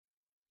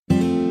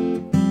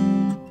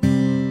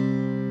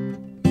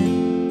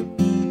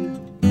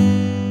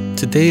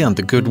Today on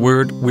The Good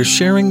Word, we're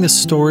sharing the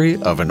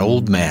story of an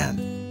old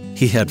man.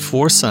 He had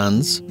 4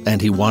 sons, and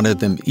he wanted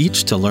them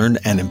each to learn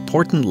an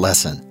important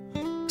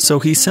lesson. So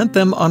he sent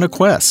them on a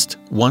quest,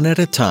 one at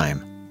a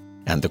time.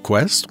 And the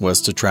quest was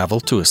to travel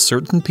to a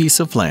certain piece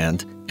of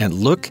land and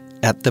look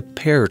at the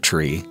pear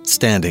tree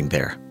standing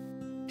there.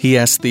 He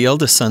asked the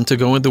eldest son to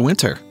go in the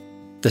winter.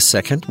 The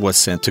second was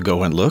sent to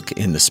go and look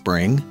in the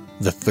spring.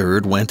 The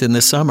third went in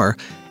the summer,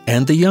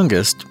 and the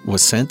youngest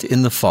was sent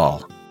in the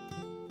fall.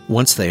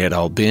 Once they had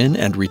all been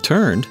and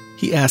returned,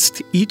 he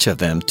asked each of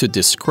them to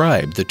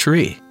describe the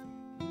tree.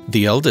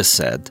 The eldest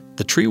said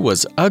the tree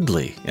was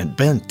ugly and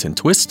bent and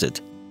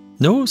twisted.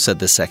 No, said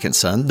the second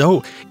son,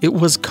 no, it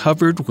was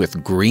covered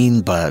with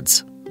green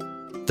buds.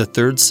 The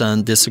third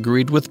son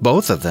disagreed with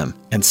both of them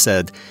and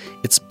said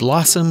its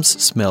blossoms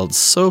smelled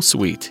so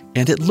sweet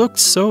and it looked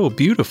so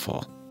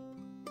beautiful.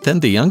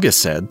 Then the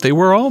youngest said they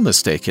were all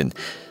mistaken.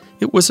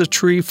 It was a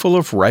tree full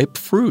of ripe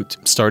fruit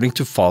starting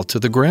to fall to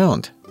the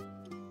ground.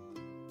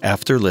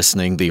 After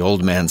listening, the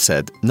old man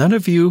said, "None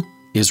of you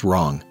is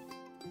wrong.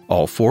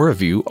 All 4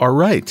 of you are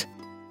right.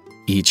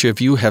 Each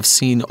of you have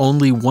seen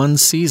only one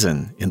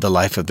season in the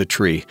life of the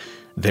tree.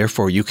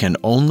 Therefore, you can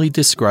only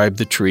describe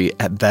the tree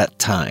at that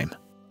time.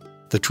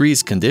 The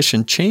tree's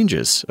condition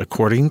changes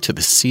according to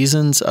the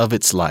seasons of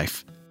its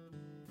life.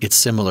 It's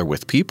similar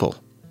with people.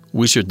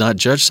 We should not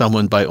judge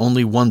someone by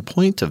only one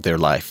point of their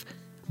life.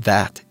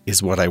 That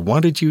is what I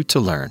wanted you to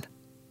learn.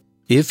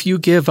 If you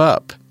give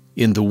up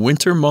in the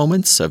winter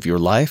moments of your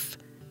life,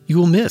 you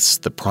will miss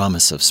the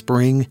promise of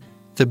spring,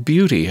 the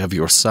beauty of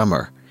your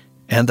summer,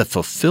 and the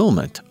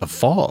fulfillment of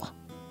fall."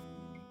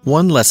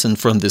 One lesson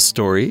from this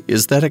story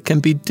is that it can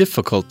be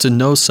difficult to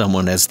know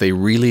someone as they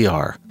really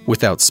are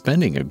without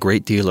spending a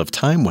great deal of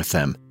time with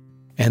them,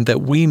 and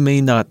that we may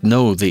not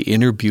know the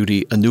inner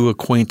beauty a new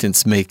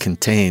acquaintance may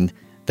contain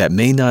that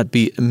may not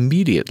be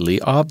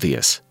immediately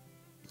obvious.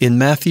 In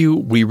Matthew,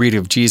 we read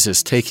of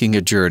Jesus taking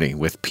a journey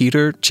with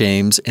Peter,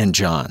 James, and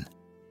John.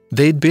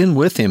 They'd been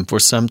with him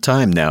for some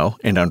time now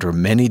and under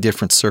many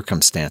different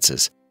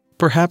circumstances.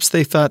 Perhaps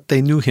they thought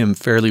they knew him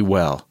fairly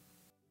well.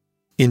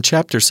 In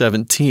chapter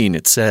 17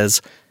 it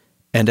says,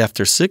 "And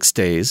after 6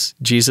 days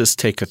Jesus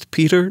taketh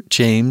Peter,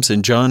 James,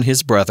 and John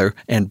his brother,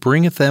 and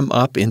bringeth them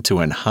up into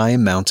an high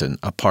mountain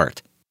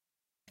apart.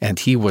 And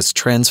he was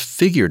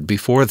transfigured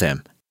before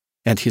them,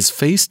 and his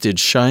face did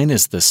shine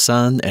as the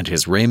sun, and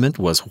his raiment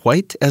was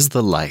white as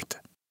the light.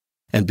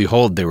 And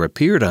behold, there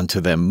appeared unto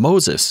them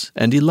Moses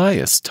and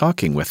Elias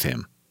talking with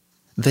him.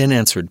 Then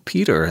answered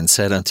Peter and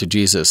said unto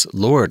Jesus,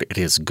 Lord, it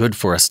is good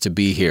for us to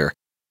be here.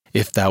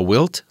 If thou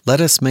wilt,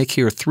 let us make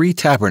here 3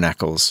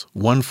 tabernacles,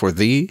 one for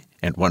thee,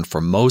 and one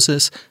for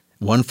Moses,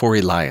 one for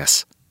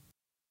Elias.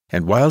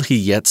 And while he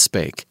yet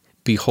spake,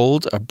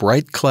 behold, a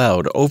bright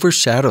cloud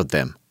overshadowed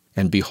them,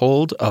 and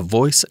behold, a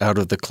voice out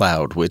of the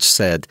cloud, which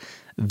said,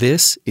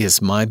 This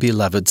is my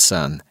beloved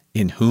Son,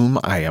 in whom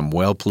I am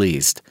well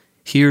pleased.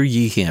 Hear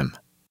ye him.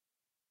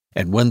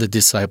 And when the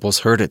disciples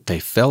heard it, they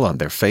fell on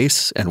their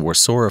face and were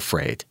sore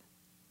afraid.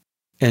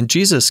 And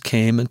Jesus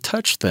came and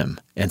touched them,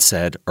 and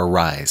said,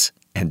 Arise,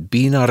 and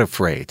be not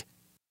afraid.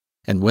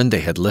 And when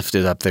they had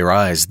lifted up their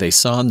eyes, they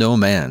saw no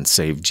man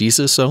save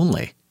Jesus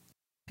only.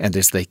 And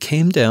as they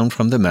came down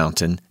from the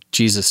mountain,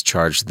 Jesus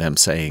charged them,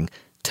 saying,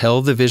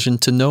 Tell the vision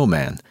to no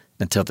man,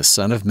 until the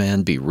Son of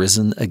Man be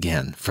risen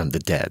again from the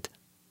dead.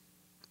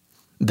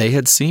 They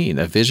had seen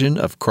a vision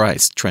of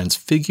Christ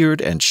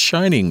transfigured and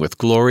shining with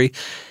glory,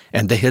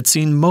 and they had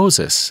seen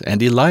Moses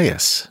and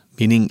Elias,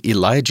 meaning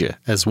Elijah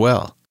as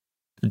well.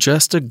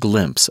 Just a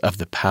glimpse of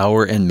the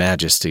power and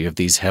majesty of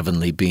these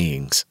heavenly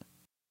beings.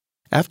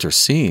 After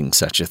seeing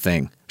such a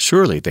thing,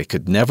 surely they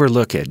could never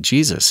look at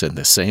Jesus in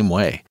the same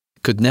way,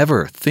 could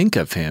never think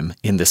of him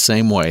in the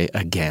same way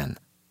again.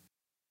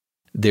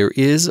 There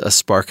is a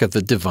spark of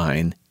the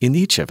divine in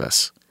each of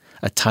us,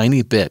 a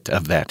tiny bit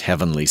of that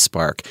heavenly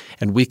spark,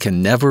 and we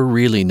can never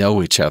really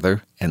know each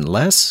other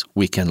unless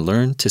we can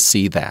learn to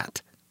see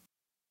that.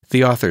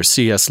 The author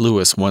C.S.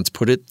 Lewis once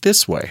put it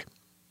this way,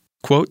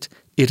 quote,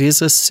 It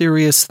is a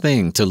serious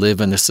thing to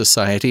live in a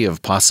society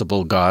of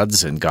possible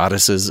gods and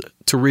goddesses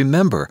to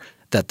remember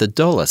that the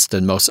dullest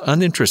and most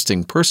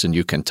uninteresting person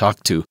you can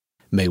talk to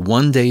may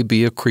one day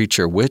be a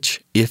creature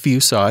which, if you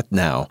saw it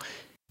now,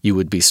 you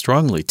would be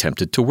strongly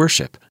tempted to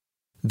worship.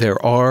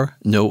 There are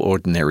no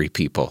ordinary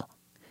people.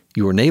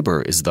 Your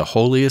neighbor is the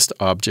holiest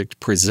object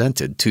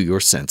presented to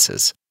your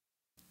senses.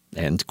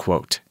 End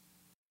quote.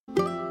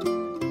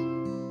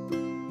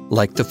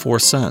 Like the 4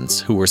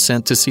 sons who were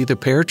sent to see the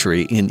pear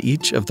tree in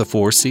each of the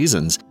 4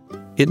 seasons,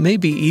 it may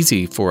be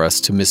easy for us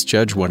to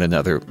misjudge one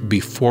another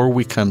before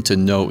we come to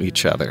know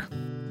each other.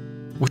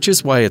 Which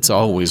is why it's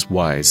always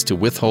wise to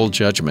withhold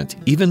judgment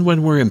even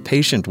when we're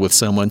impatient with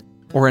someone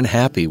or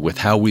unhappy with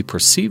how we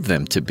perceive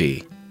them to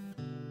be.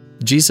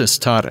 Jesus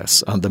taught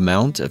us on the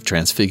Mount of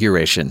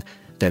Transfiguration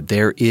that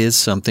there is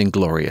something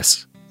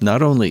glorious,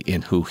 not only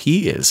in who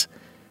He is,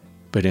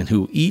 but in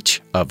who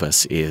each of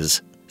us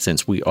is,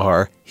 since we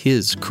are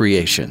His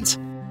creations.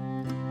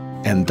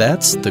 And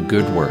that's the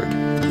good word.